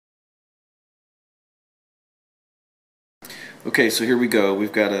Okay, so here we go.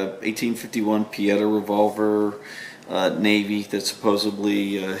 We've got a 1851 Pietta Revolver Navy that's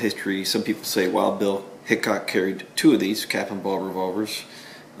supposedly history. Some people say Wild Bill Hickok carried two of these cap and ball revolvers.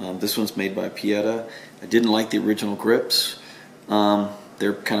 This one's made by Pietta. I didn't like the original grips.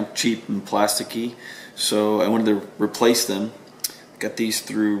 They're kind of cheap and plasticky, so I wanted to replace them. Got these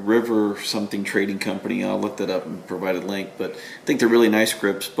through River something trading company. I'll look that up and provide a link, but I think they're really nice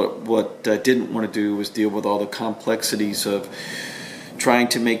grips. But what I didn't want to do was deal with all the complexities of trying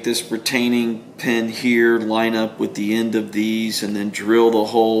to make this retaining pin here line up with the end of these and then drill the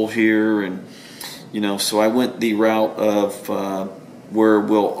hole here, and so I went the route of where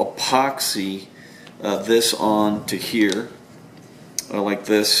we'll epoxy this on to here like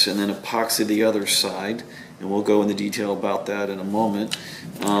this, and then epoxy the other side. And we'll go into detail about that in a moment.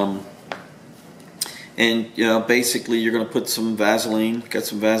 And basically you're going to put some Vaseline. Got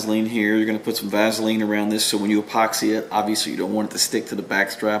some Vaseline here. You're going to put some Vaseline around this, so when you epoxy it, obviously you don't want it to stick to the back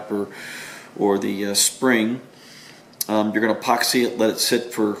strap or the spring. You're going to epoxy it, let it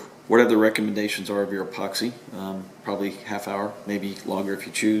sit for whatever the recommendations are of your epoxy. Probably half hour, maybe longer if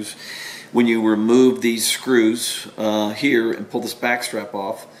you choose. When you remove these screws here and pull this back strap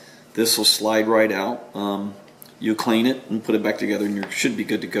off, this will slide right out. You clean it and put it back together and you should be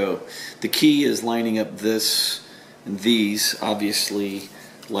good to go. The key is lining up this and these, obviously,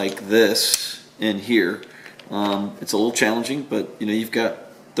 like this in here. It's a little challenging, but you've got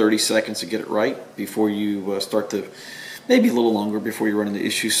 30 seconds to get it right before you start to, maybe a little longer before you run into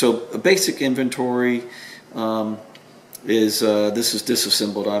issues. So a basic inventory is this is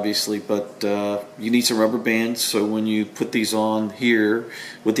disassembled, obviously, but you need some rubber bands, so when you put these on here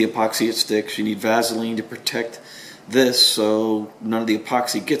with the epoxy it sticks. You need Vaseline to protect this so none of the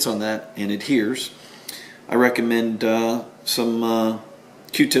epoxy gets on that and adheres. I recommend some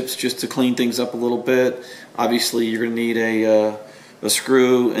Q-tips just to clean things up a little bit. Obviously you're going to need a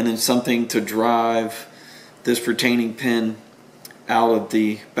screw and then something to drive this retaining pin out of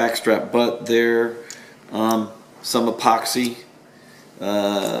the backstrap butt there. Some epoxy,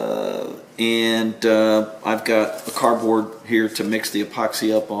 and I've got a cardboard here to mix the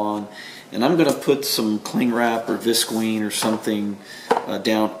epoxy up on, and I'm going to put some cling wrap or Visqueen or something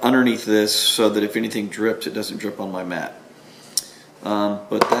down underneath this so that if anything drips, it doesn't drip on my mat.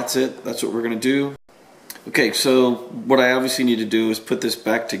 But that's it. That's what we're going to do. Okay, so what I obviously need to do is put this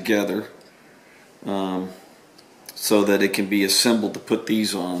back together so that it can be assembled to put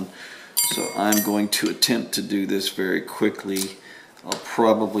these on. So I'm going to attempt to do this very quickly. I'll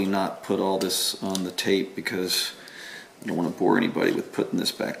probably not put all this on the tape because I don't want to bore anybody with putting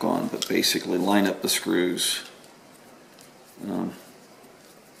this back on, but basically line up the screws and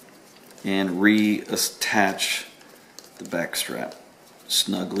reattach the back strap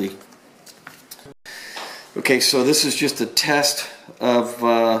snugly. Okay, so this is just a test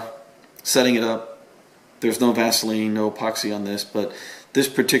of setting it up. There's no Vaseline, no epoxy on this, but this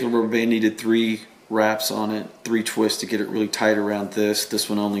particular rubber band needed 3 wraps on it, 3 twists to get it really tight around this. This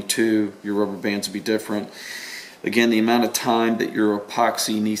one only 2. Your rubber bands will be different. Again, the amount of time that your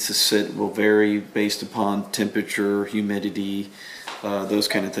epoxy needs to sit will vary based upon temperature, humidity, those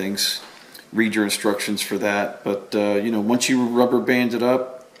kind of things. Read your instructions for that. But once you rubber band it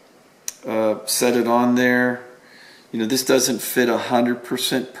up, set it on there. This doesn't fit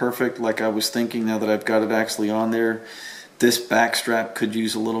 100% perfect like I was thinking now that I've got it actually on there. This back strap could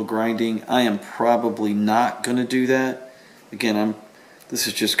use a little grinding. I am probably not going to do that. Again, this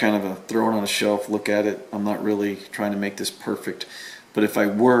is just kind of a throw it on a shelf, look at it. I'm not really trying to make this perfect. But if I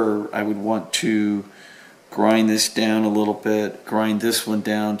were, I would want to grind this down a little bit, grind this one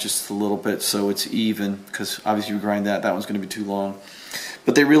down just a little bit so it's even, because obviously if you grind that one's going to be too long.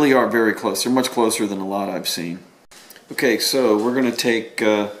 But they really are very close. They're much closer than a lot I've seen. Okay, so we're going to take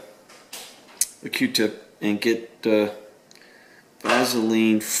a Q-tip and get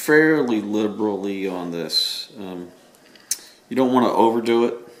Vaseline fairly liberally on this. You don't want to overdo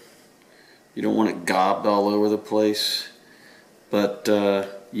it. You don't want it gobbed all over the place. But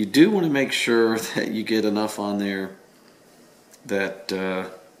you do want to make sure that you get enough on there that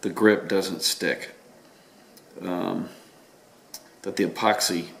the grip doesn't stick. That the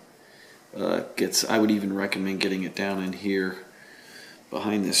epoxy gets, I would even recommend getting it down in here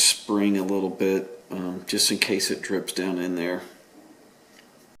behind this spring a little bit, just in case it drips down in there.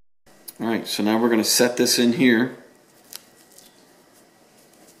 Alright, so now we're going to set this in here.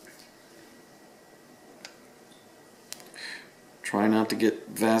 Try not to get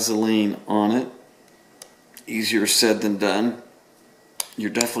Vaseline on it. Easier said than done. You're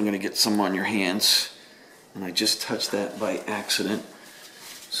definitely going to get some on your hands. And I just touched that by accident.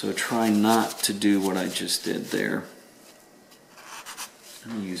 So try not to do what I just did there.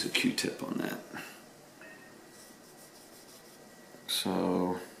 Let me use a Q-tip on that.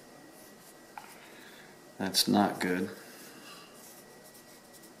 So that's not good.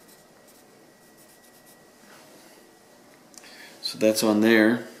 So that's on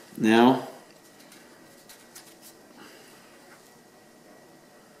there. Now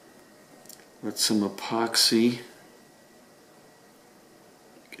let some epoxy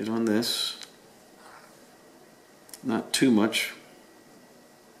get on this. Not too much,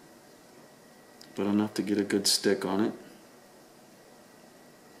 but enough to get a good stick on it.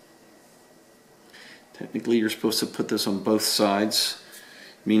 Technically, you're supposed to put this on both sides,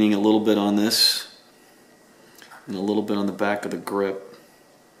 meaning a little bit on this and a little bit on the back of the grip.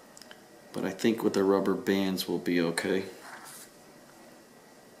 But I think with the rubber bands we'll be okay.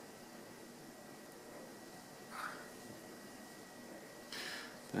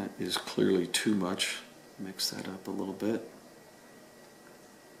 That is clearly too much. Mix that up a little bit.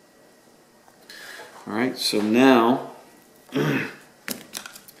 Alright, so now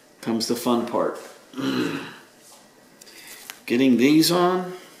comes the fun part. Getting these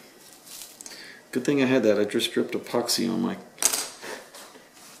on. Good thing I had that. I just dripped epoxy on my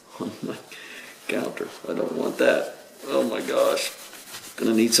counter. I don't want that. Oh my gosh.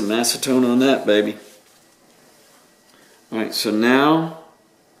 Gonna need some acetone on that, baby. Alright, so now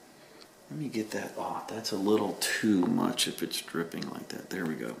let me get that off. That's a little too much if it's dripping like that. There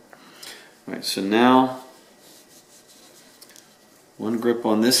we go. Alright, so now one grip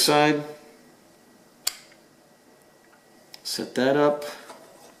on this side. Set that up.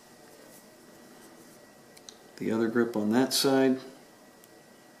 The other grip on that side.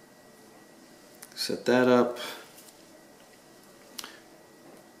 Set that up.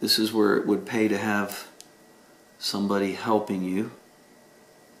 This is where it would pay to have somebody helping you.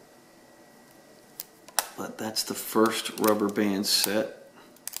 But that's the first rubber band set.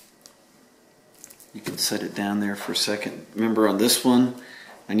 You can set it down there for a second. Remember, on this one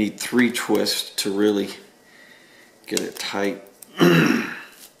I need 3 twists to really get it tight.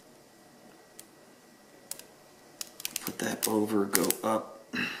 Put that over, go up.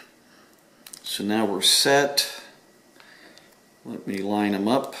 So now we're set. Let me line them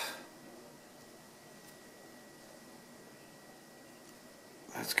up.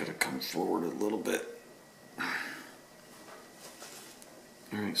 That's got to come forward a little bit.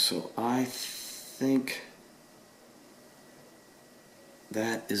 Alright, so I think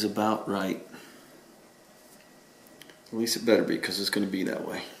that is about right. At least it better be, because it's going to be that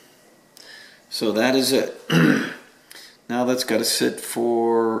way. So that is it. Now that's got to sit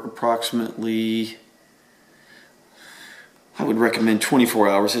for approximately, I would recommend 24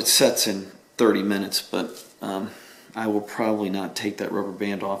 hours. It sets in 30 minutes, but I will probably not take that rubber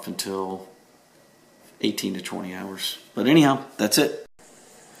band off until 18 to 20 hours. But anyhow, that's it.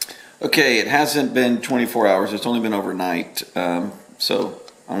 Okay, it hasn't been 24 hours. It's only been overnight. So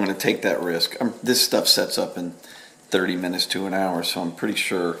I'm going to take that risk. This stuff sets up in 30 minutes to an hour, so I'm pretty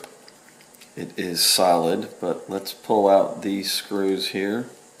sure it is solid. But let's pull out these screws here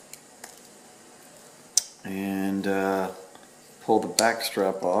and pull the back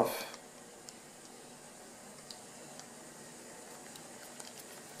strap off.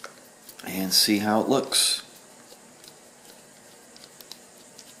 And see how it looks.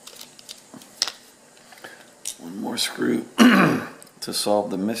 One more screw to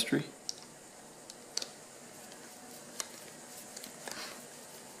solve the mystery.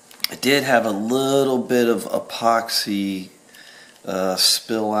 I did have a little bit of epoxy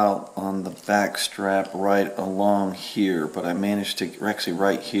spill out on the back strap right along here, but I managed to, or actually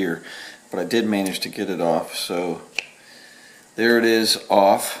right here, but I did manage to get it off. So there it is,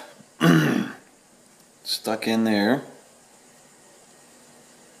 off. Stuck in there,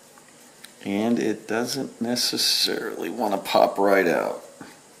 and it doesn't necessarily want to pop right out.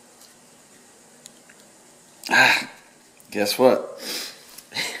 Guess what?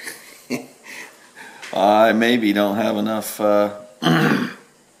 I maybe don't have enough there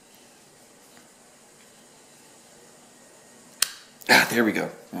we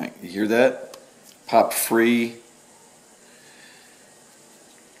go. All right, you hear that? Pop free.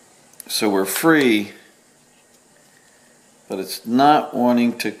 So we're free, but it's not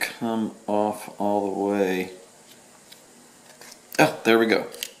wanting to come off all the way. Oh, there we go.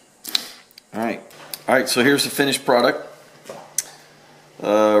 All right, so here's the finished product.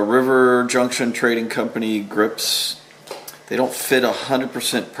 River Junction Trading Company grips. They don't fit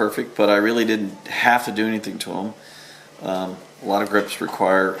 100% perfect, but I really didn't have to do anything to them. A lot of grips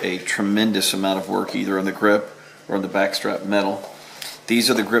require a tremendous amount of work, either on the grip or on the backstrap metal. These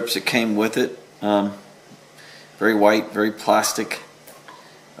are the grips that came with it. Very white, very plastic.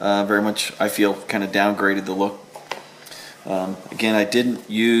 very much, I feel, kind of downgraded the look. Again, I didn't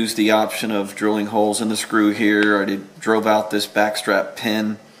use the option of drilling holes in the screw here. I drove out this backstrap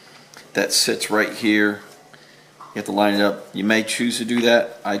pin that sits right here. You have to line it up. You may choose to do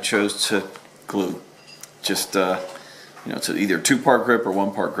that. I chose to glue. Just, you know, it's either a 2-part grip or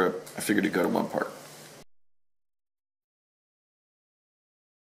 1-part grip. I figured it'd go to 1 part.